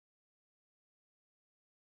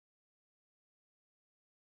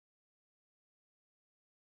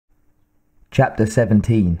Chapter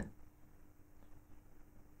 17.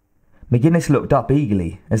 McGinnis looked up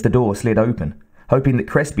eagerly as the door slid open, hoping that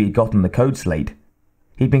Crespi had gotten the code slate.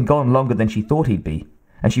 He'd been gone longer than she thought he'd be,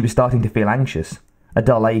 and she was starting to feel anxious, a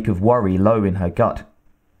dull ache of worry low in her gut.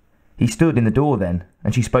 He stood in the door then,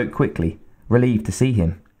 and she spoke quickly, relieved to see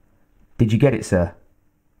him. "Did you get it, sir?"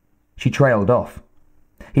 She trailed off.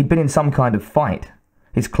 He'd been in some kind of fight.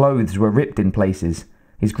 His clothes were ripped in places.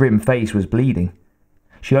 His grim face was bleeding.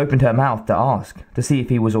 She opened her mouth to ask, to see if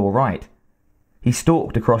he was all right. He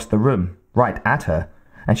stalked across the room, right at her,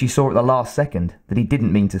 and she saw at the last second that he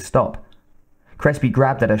didn't mean to stop. Crespi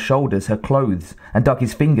grabbed at her shoulders, her clothes, and dug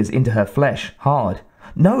his fingers into her flesh, hard.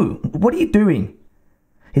 "No! What are you doing?"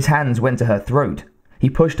 His hands went to her throat. He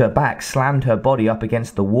pushed her back, slammed her body up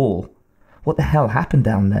against the wall. What the hell happened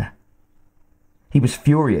down there? He was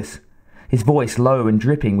furious, his voice low and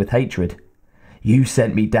dripping with hatred. "You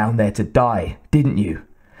sent me down there to die, didn't you?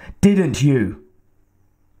 Didn't you?"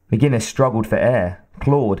 McGinnis struggled for air,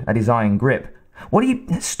 clawed at his iron grip. "What are you—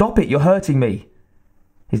 Stop it, you're hurting me!"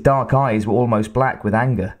 His dark eyes were almost black with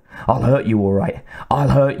anger. "I'll hurt you, all right. I'll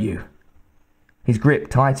hurt you." His grip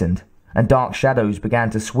tightened, and dark shadows began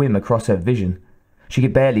to swim across her vision. She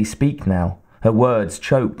could barely speak now, her words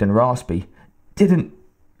choked and raspy.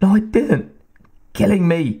 No, I didn't. Killing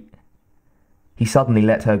me." He suddenly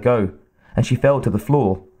let her go, and she fell to the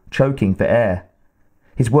floor, choking for air.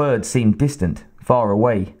 His words seemed distant, far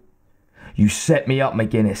away. "You set me up,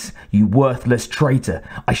 McGinnis, you worthless traitor.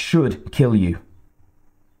 I should kill you."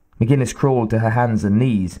 McGinnis crawled to her hands and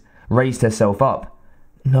knees, raised herself up.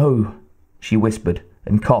 "No," she whispered,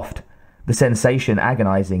 and coughed, the sensation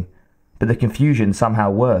agonizing, but the confusion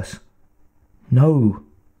somehow worse. "No."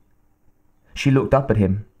 She looked up at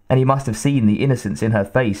him, and he must have seen the innocence in her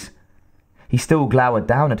face. He still glowered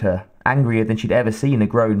down at her, angrier than she'd ever seen a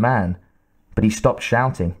grown man, but he stopped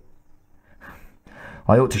shouting.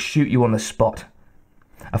 "I ought to shoot you on the spot.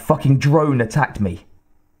 A fucking drone attacked me."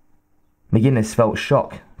 McGinnis felt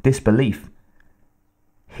shock, disbelief.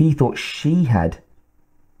 He thought she had.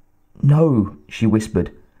 "No," she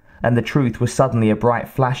whispered, and the truth was suddenly a bright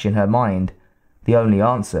flash in her mind, the only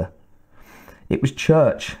answer. "It was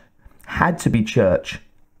Church. Had to be Church."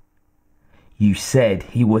 "You said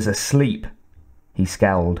he was asleep," he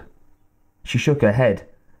scowled. She shook her head,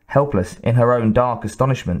 helpless in her own dark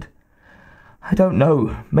astonishment. "I don't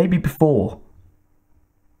know. Maybe before."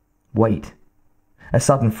 Wait. A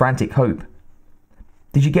sudden frantic hope.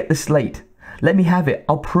 "Did you get the slate? Let me have it.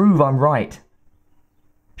 I'll prove I'm right."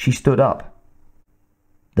 She stood up,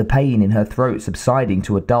 the pain in her throat subsiding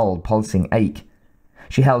to a dull, pulsing ache.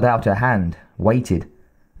 She held out her hand, waited,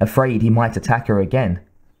 afraid he might attack her again.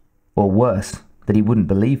 Or worse, that he wouldn't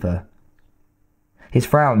believe her. His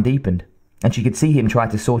frown deepened, and she could see him try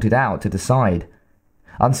to sort it out, to decide.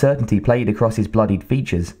 Uncertainty played across his bloodied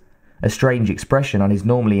features, a strange expression on his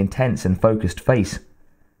normally intense and focused face.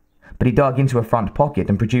 But he dug into a front pocket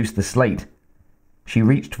and produced the slate. She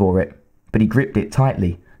reached for it, but he gripped it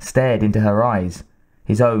tightly, stared into her eyes,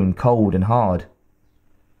 his own cold and hard.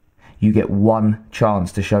 "You get one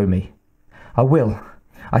chance to show me." "I will.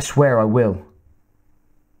 I swear I will."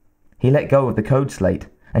 He let go of the code slate,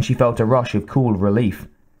 and she felt a rush of cool relief.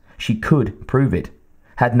 She could prove it,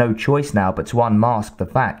 had no choice now but to unmask the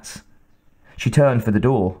facts. She turned for the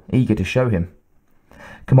door, eager to show him.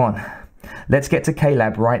 "Come on, let's get to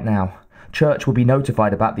K-Lab right now. Church will be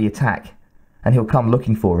notified about the attack, and he'll come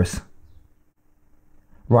looking for us."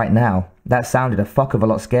 Right now, that sounded a fuck of a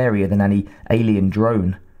lot scarier than any alien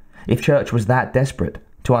drone. If Church was that desperate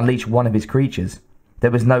to unleash one of his creatures,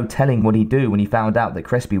 there was no telling what he'd do when he found out that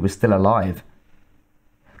Crespi was still alive.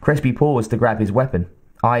 Crespi paused to grab his weapon,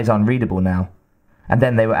 eyes unreadable now, and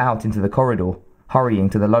then they were out into the corridor, hurrying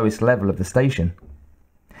to the lowest level of the station.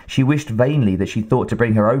 She wished vainly that she'd thought to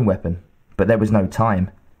bring her own weapon, but there was no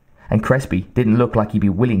time, and Crespi didn't look like he'd be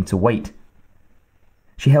willing to wait.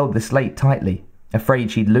 She held the slate tightly,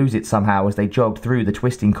 afraid she'd lose it somehow as they jogged through the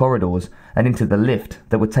twisting corridors and into the lift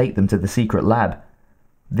that would take them to the secret lab.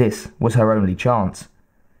 This was her only chance.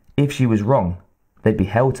 If she was wrong, there'd be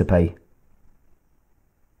hell to pay.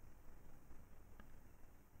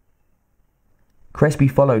 Crespi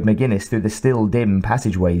followed McGinnis through the still dim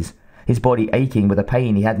passageways, his body aching with a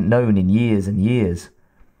pain he hadn't known in years and years.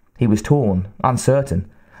 He was torn,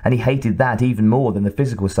 uncertain, and he hated that even more than the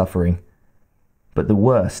physical suffering. But the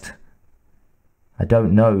worst— I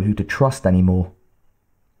don't know who to trust anymore.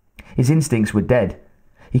 His instincts were dead.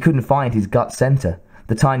 He couldn't find his gut center,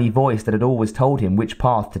 the tiny voice that had always told him which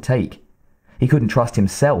path to take. He couldn't trust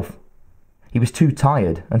himself. He was too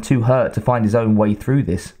tired and too hurt to find his own way through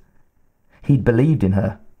this. He'd believed in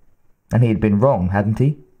her, and he had been wrong, hadn't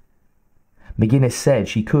he? McGinnis said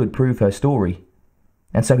she could prove her story,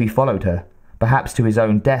 and so he followed her, perhaps to his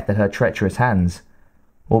own death at her treacherous hands,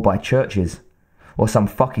 or by churches, or some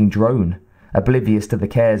fucking drone, oblivious to the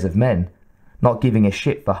cares of men, not giving a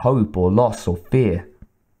shit for hope or loss or fear,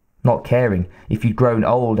 not caring if you'd grown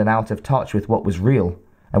old and out of touch with what was real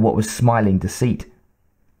and what was smiling deceit.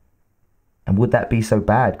 And would that be so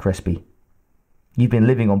bad, Crespi? You've been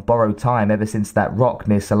living on borrowed time ever since that rock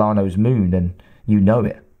near Solano's moon, and you know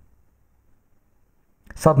it.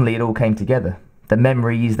 Suddenly it all came together. The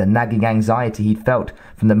memories, the nagging anxiety he'd felt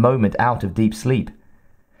from the moment out of deep sleep.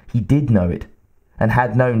 He did know it, and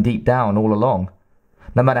had known deep down all along,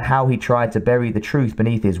 no matter how he tried to bury the truth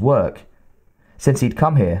beneath his work. Since he'd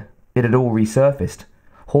come here, it had all resurfaced,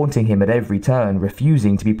 haunting him at every turn,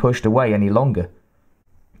 refusing to be pushed away any longer.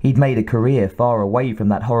 He'd made a career far away from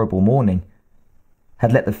that horrible morning,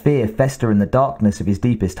 had let the fear fester in the darkness of his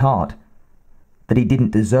deepest heart, that he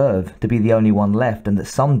didn't deserve to be the only one left, and that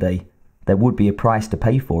someday there would be a price to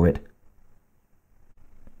pay for it.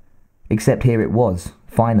 Except here it was,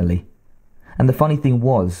 finally. And the funny thing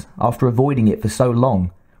was, after avoiding it for so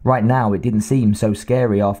long, right now it didn't seem so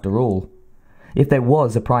scary after all. If there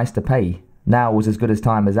was a price to pay, now was as good as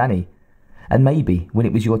time as any. And maybe, when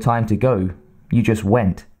it was your time to go, you just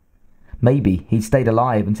went. Maybe he'd stayed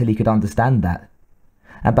alive until he could understand that.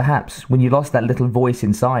 And perhaps, when you lost that little voice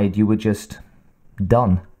inside, you were just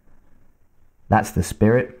done. That's the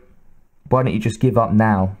spirit. Why don't you just give up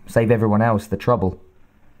now, save everyone else the trouble?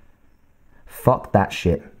 Fuck that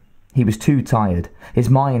shit. He was too tired. His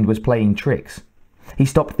mind was playing tricks. He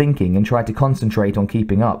stopped thinking and tried to concentrate on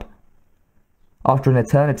keeping up. After an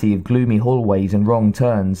eternity of gloomy hallways and wrong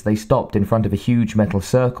turns, they stopped in front of a huge metal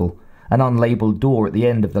circle, an unlabeled door at the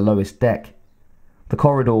end of the lowest deck. The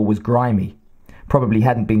corridor was grimy, probably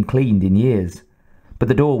hadn't been cleaned in years, but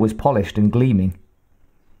the door was polished and gleaming.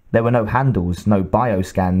 There were no handles, no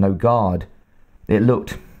bioscan, no guard. It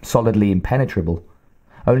looked solidly impenetrable.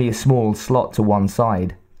 Only a small slot to one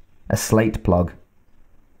side. A slate plug.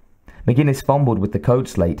 McGinnis fumbled with the code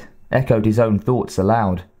slate, echoed his own thoughts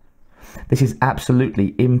aloud. This is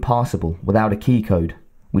absolutely impassable without a key code,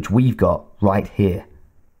 which we've got right here.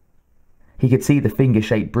 He could see the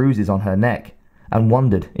finger-shaped bruises on her neck, and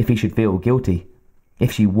wondered if he should feel guilty,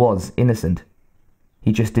 if she was innocent.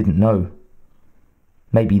 He just didn't know.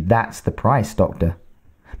 Maybe that's the price, Doctor.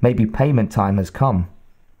 Maybe payment time has come.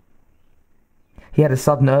 He had a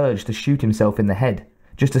sudden urge to shoot himself in the head,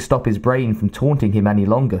 just to stop his brain from taunting him any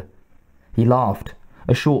longer. He laughed,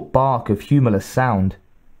 a short bark of humorless sound.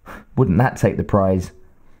 Wouldn't that take the prize?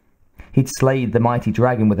 He'd slayed the mighty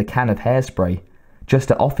dragon with a can of hairspray, just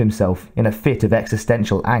to off himself in a fit of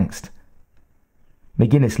existential angst.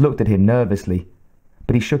 McGinnis looked at him nervously,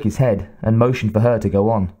 but he shook his head and motioned for her to go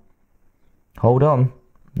on. Hold on,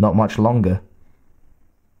 not much longer.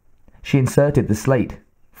 She inserted the slate,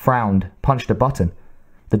 frowned, punched a button.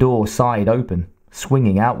 The door sighed open,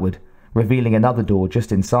 swinging outward, revealing another door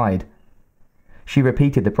just inside. She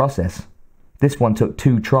repeated the process. This one took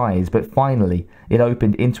 2 tries, but finally it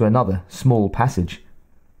opened into another small passage.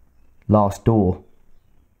 Last door.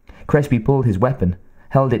 Crespi pulled his weapon,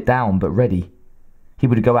 held it down but ready. He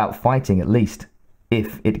would go out fighting at least,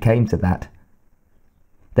 if it came to that.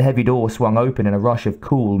 The heavy door swung open in a rush of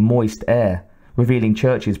cool, moist air, revealing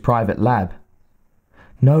Church's private lab.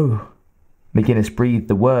 No! McGinnis breathed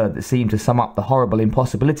the word that seemed to sum up the horrible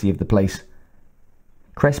impossibility of the place.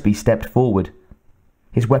 Crespi stepped forward,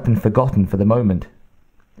 his weapon forgotten for the moment.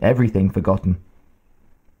 Everything forgotten.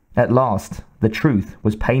 At last, the truth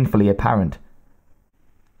was painfully apparent.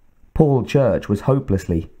 Paul Church was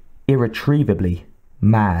hopelessly, irretrievably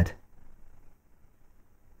mad.